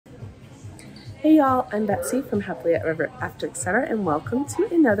Hey y'all, I'm Betsy from Happily Ever After Etc. and welcome to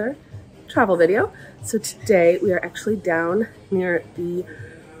another travel video. So today we are actually down near the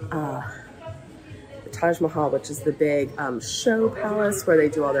Taj Mahal, which is the big show palace where they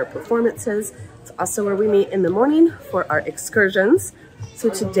do all their performances. It's also where we meet in the morning for our excursions. So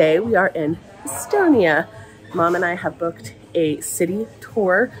today we are in Estonia. Mom and I have booked a city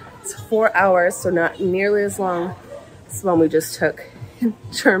tour. It's 4 hours, so not nearly as long as the one we just took in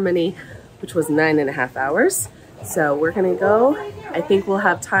Germany, which was 9.5 hours. So we're gonna go. I think we'll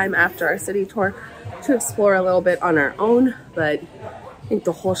have time after our city tour to explore a little bit on our own, but I think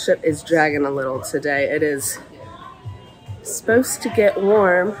the whole ship is dragging a little today. It is supposed to get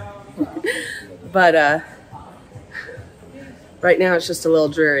warm, but right now it's just a little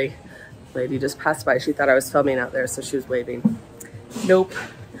dreary. Lady just passed by. She thought I was filming out there, so she was waving. Nope.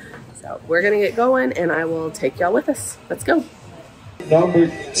 So we're gonna get going and I will take y'all with us. Let's go. Number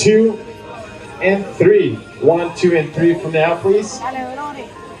 2 and 3. 1, 2, and 3 from now, please.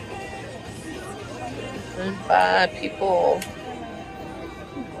 Goodbye, people.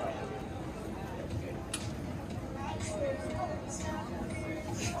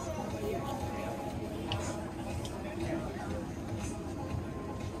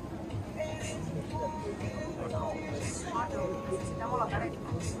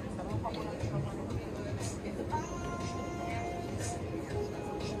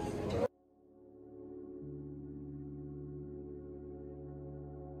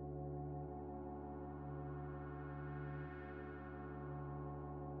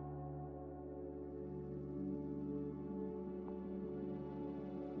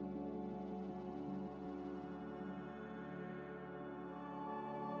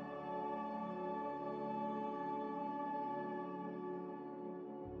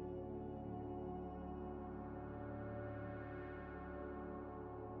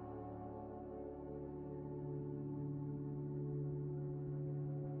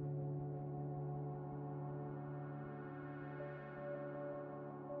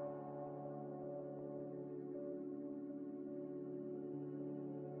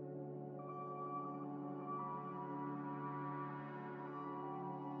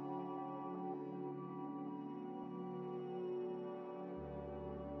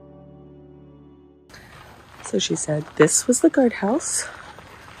 So she said this was the guardhouse,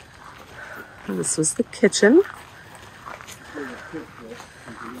 this was the kitchen,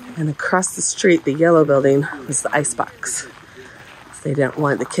 and across the street, the yellow building, was the icebox. They didn't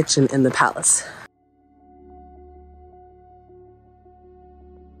want the kitchen in the palace.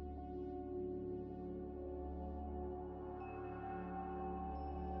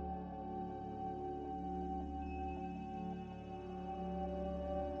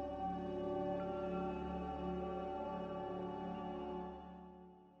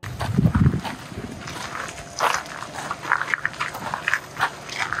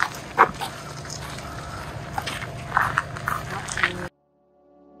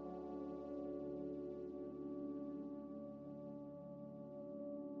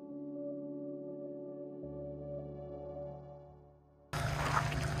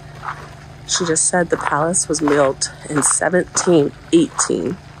 She just said the palace was built in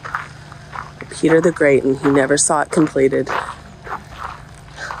 1718. Peter the Great, and he never saw it completed.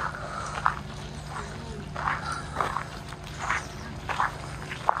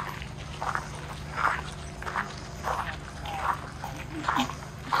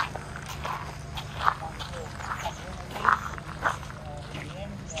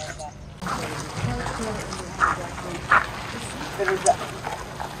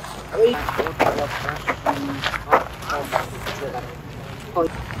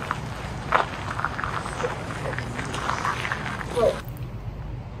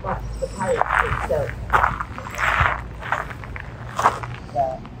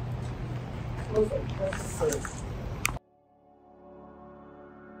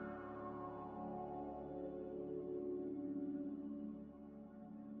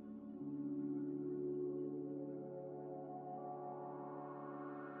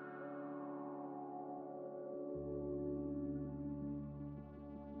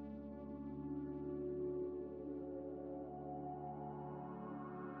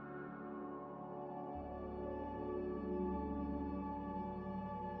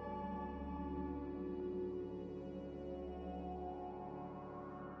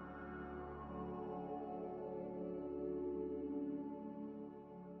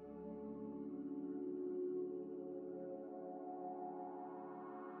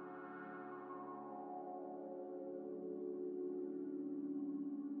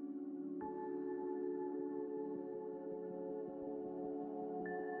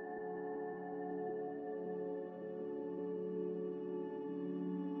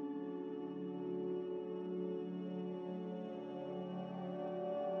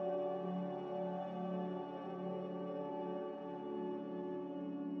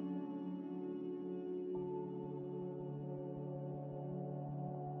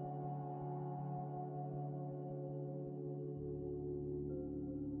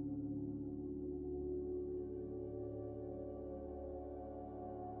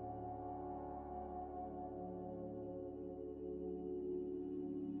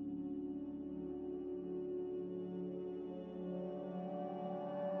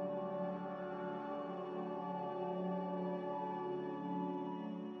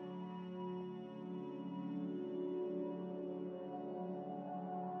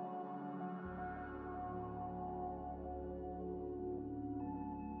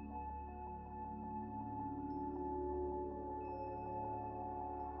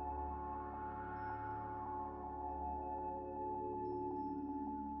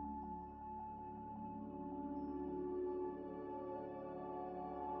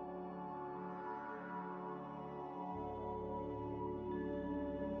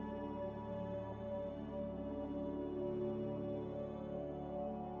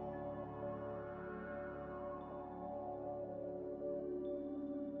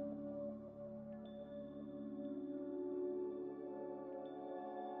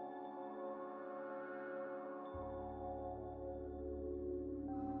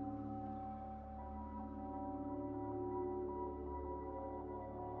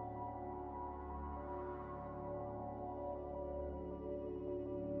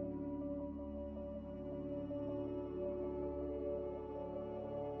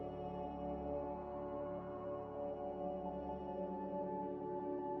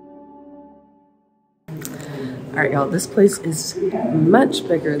 All right, y'all, this place is much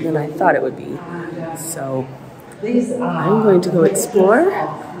bigger than I thought it would be. So I'm going to go explore,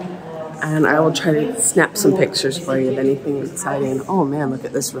 and I will try to snap some pictures for you of anything exciting. Oh man, look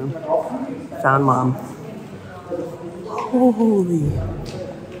at this room. Found Mom. Holy.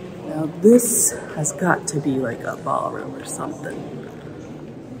 Now this has got to be like a ballroom or something.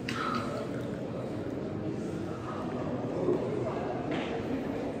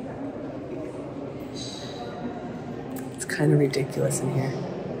 It's kind of ridiculous in here.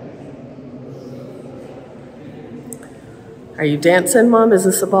 Are you dancing, Mom? Is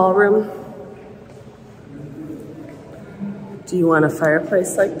this a ballroom? Do you want a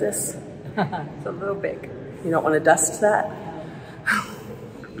fireplace like this? It's a little big. You don't want to dust that?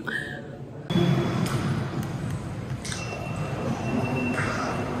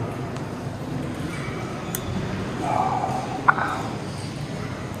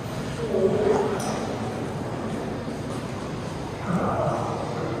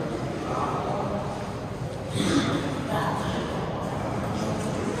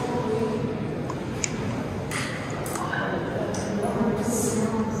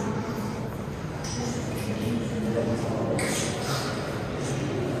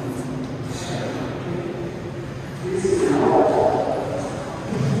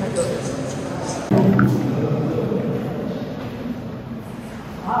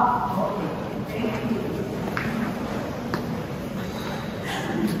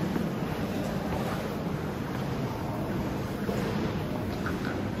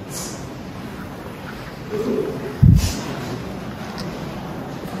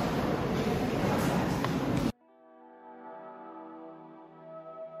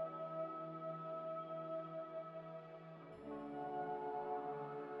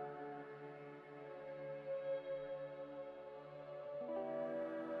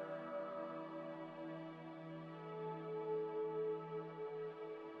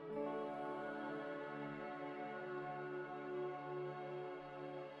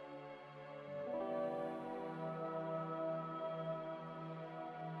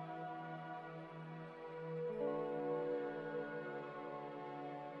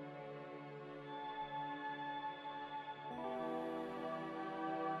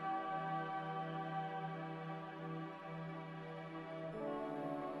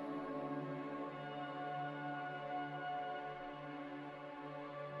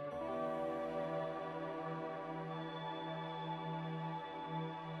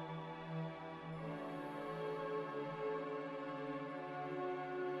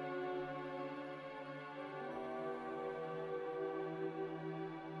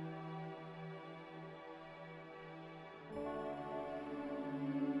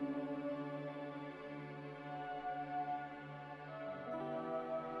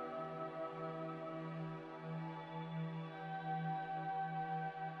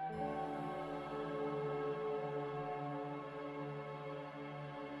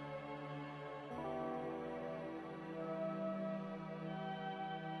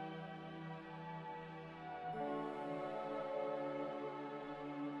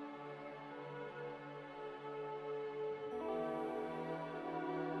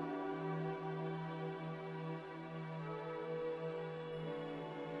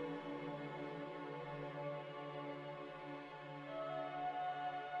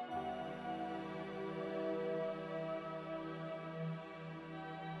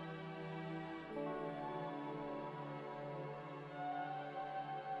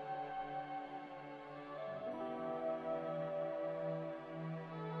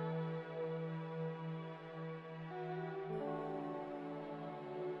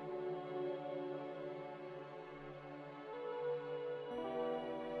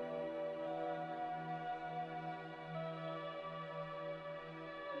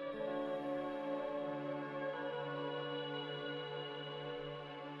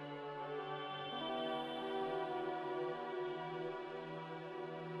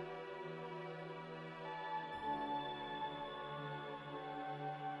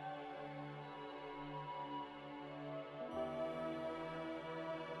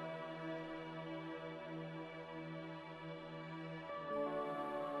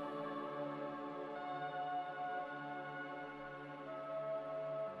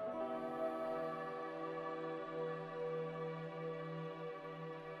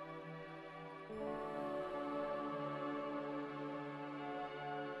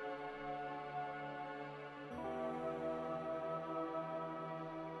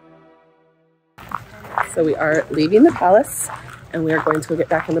 So we are leaving the palace and we are going to go get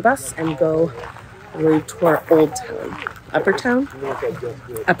back on the bus and go, I believe, to our old town. Upper town?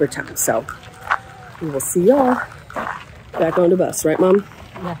 Upper town. So We will see y'all back on the bus, right, Mom?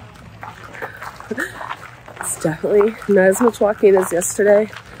 Yeah. It's definitely not as much walking as yesterday,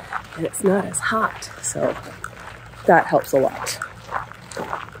 and it's not as hot, so that helps a lot.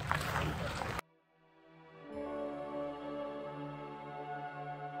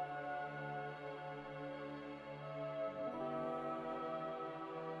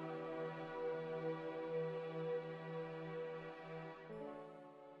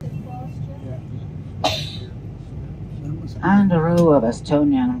 And a row of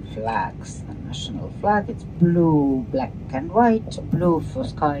Estonian flags. The national flag, it's blue, black and white. Blue for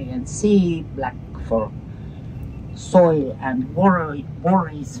sky and sea, black for soil and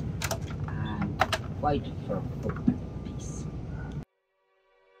worries, and white for hope and peace.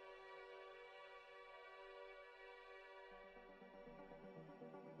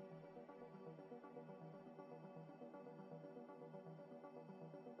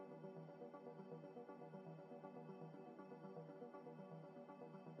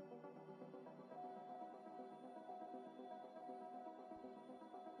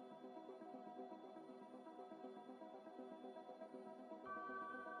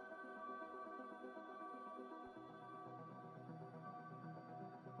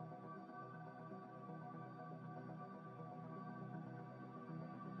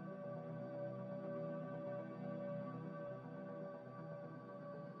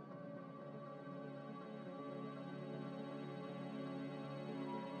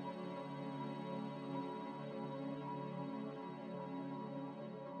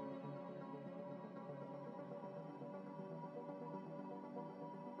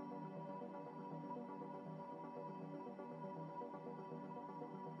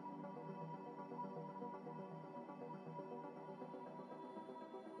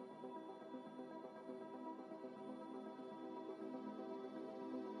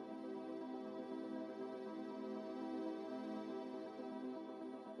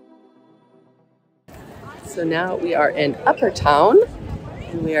 So now we are in Upper Town,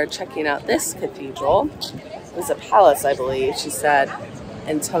 and we are checking out this cathedral. It was a palace, I believe, she said,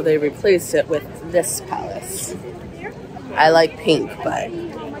 until they replaced it with this palace. I like pink, but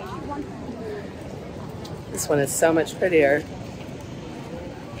this one is so much prettier.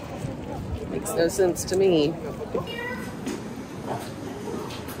 Makes no sense to me.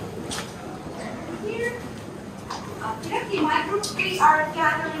 My group, we are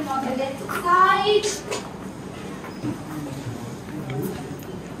gathering on the left side.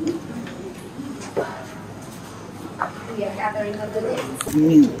 We are gathering on the left.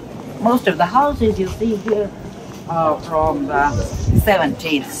 Most of the houses you see here are from the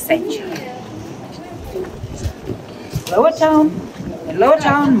 17th century. In Lower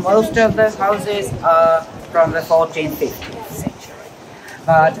Town, most of the houses are from the 14th, 15th century.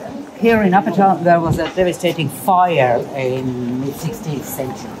 But here in Upper Town, there was a devastating fire in the 16th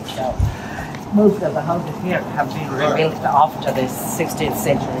century. So most of the houses here have been rebuilt after the 16th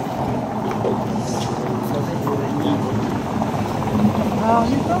century.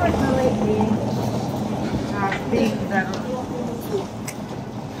 Historically,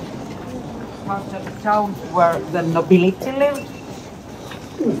 most of the towns where the nobility lived.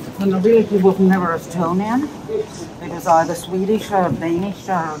 The nobility was never Estonian. It was either Swedish or Danish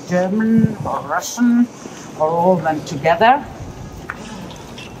or German or Russian or all of them together.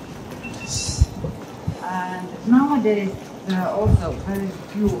 And nowadays there are also very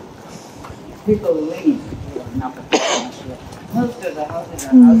few people living here in Upper Town. Most of the houses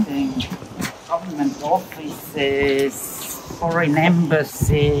are housing government offices, foreign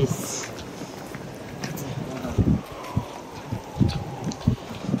embassies.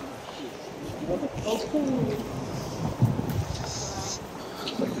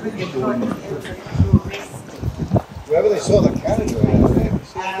 Wherever they saw the carriage,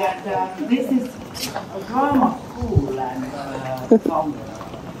 And this is a drama school and founder.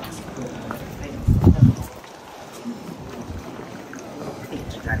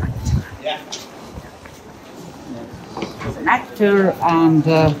 Yeah. He's an actor and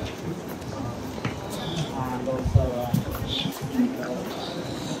also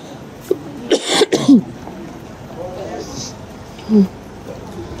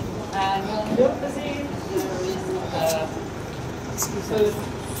and on the opposite there is a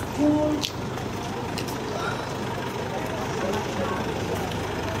school.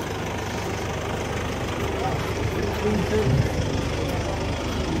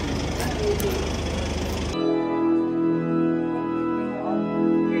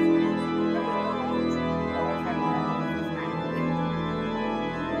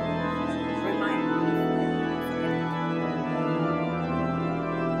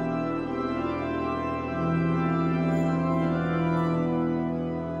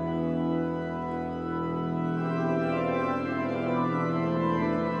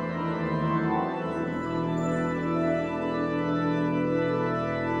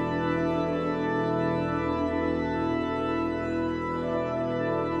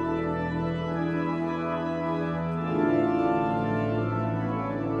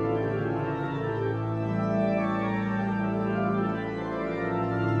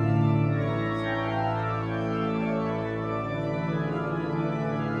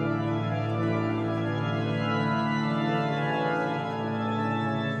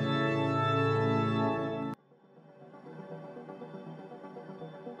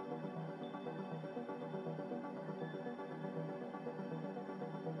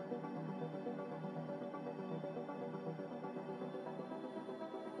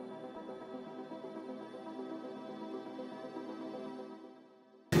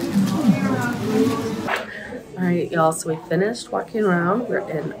 Alright, y'all, so we finished walking around. We're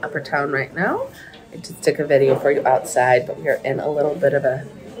in Upper Town right now. I just took a video for you outside, but we're in a little bit of an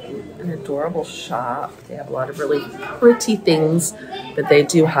adorable shop. They have a lot of really pretty things, but they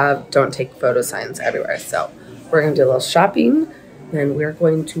do have don't take photo signs everywhere. So we're going to do a little shopping, then we're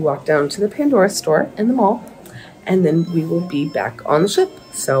going to walk down to the Pandora store in the mall, and then we will be back on the ship.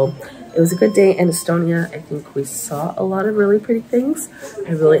 So it was a good day in Estonia. I think we saw a lot of really pretty things.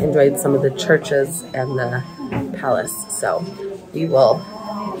 I really enjoyed some of the churches and the palace. So we will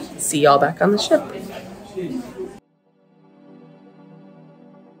see y'all back on the ship.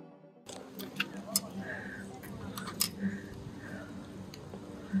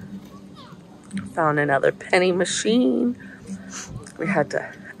 Found another penny machine. We had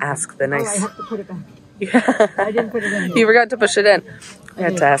to ask the nice... Oh, I have to put it back. Yeah. I didn't put it in. You forgot to push it in. We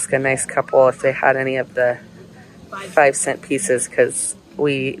had to ask a nice couple if they had any of the 5-cent pieces because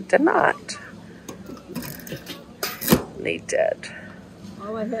we did not. They did.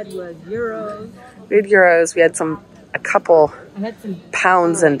 All I had was euros. We had euros. We had a couple I had some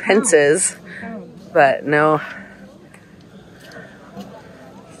pounds and pences, but no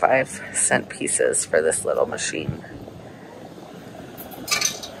 5-cent pieces for this little machine.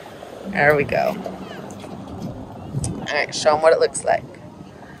 There we go. All right, show them what it looks like.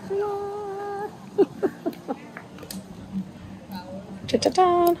 Cha-cha-cha.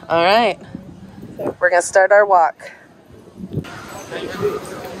 All right, we're gonna start our walk.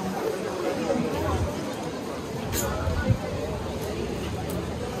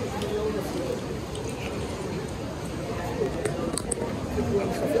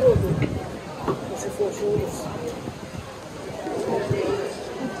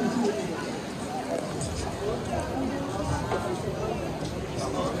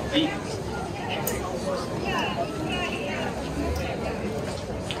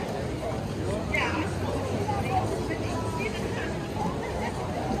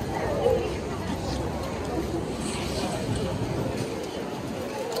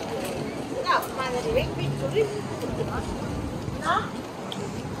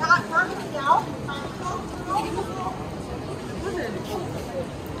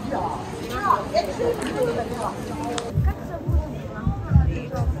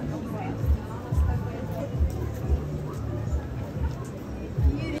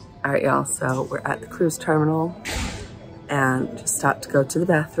 All right, y'all, so we're at the cruise terminal and just stopped to go to the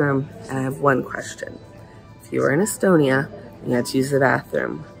bathroom, and I have one question. If you were in Estonia and you had to use the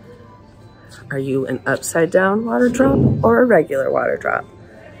bathroom, are you an upside down water drop or a regular water drop?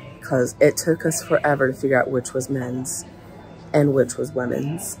 Because it took us forever to figure out which was men's and which was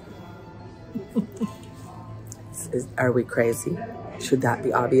women's. Are we crazy? Should that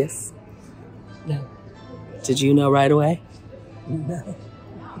be obvious? No. Did you know right away? No.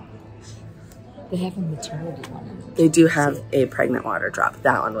 They have a maternity one. They do have a pregnant water drop.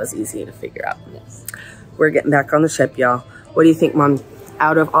 That one was easy to figure out. Yes. We're getting back on the ship, y'all. What do you think, Mom?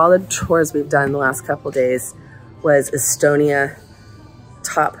 Out of all the tours we've done the last couple days, was Estonia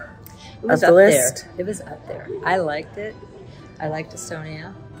top of the list? It was up there. I liked it. I liked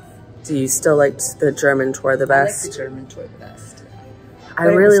Estonia. Do you still like the German tour the best? I liked the German tour the best. I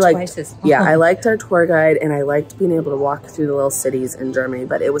really liked, yeah, I liked our tour guide, and I liked being able to walk through the little cities in Germany,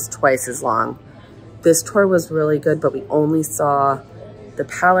 but it was twice as long. This tour was really good, but we only saw the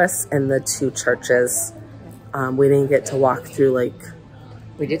palace and the 2 churches. We didn't get to walk through, like...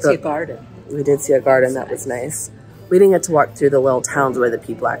 We did see a garden. We did see a garden. That was nice. We didn't get to walk through the little towns where the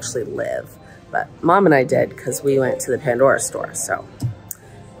people actually live, but Mom and I did because we went to the Pandora store, so...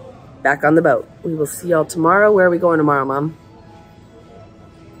 Back on the boat. We will see y'all tomorrow. Where are we going tomorrow, Mom?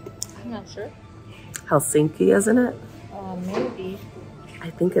 I'm not sure. Helsinki, isn't it? Maybe. I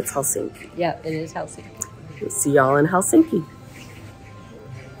think it's Helsinki. Yeah, it is Helsinki. We'll see y'all in Helsinki.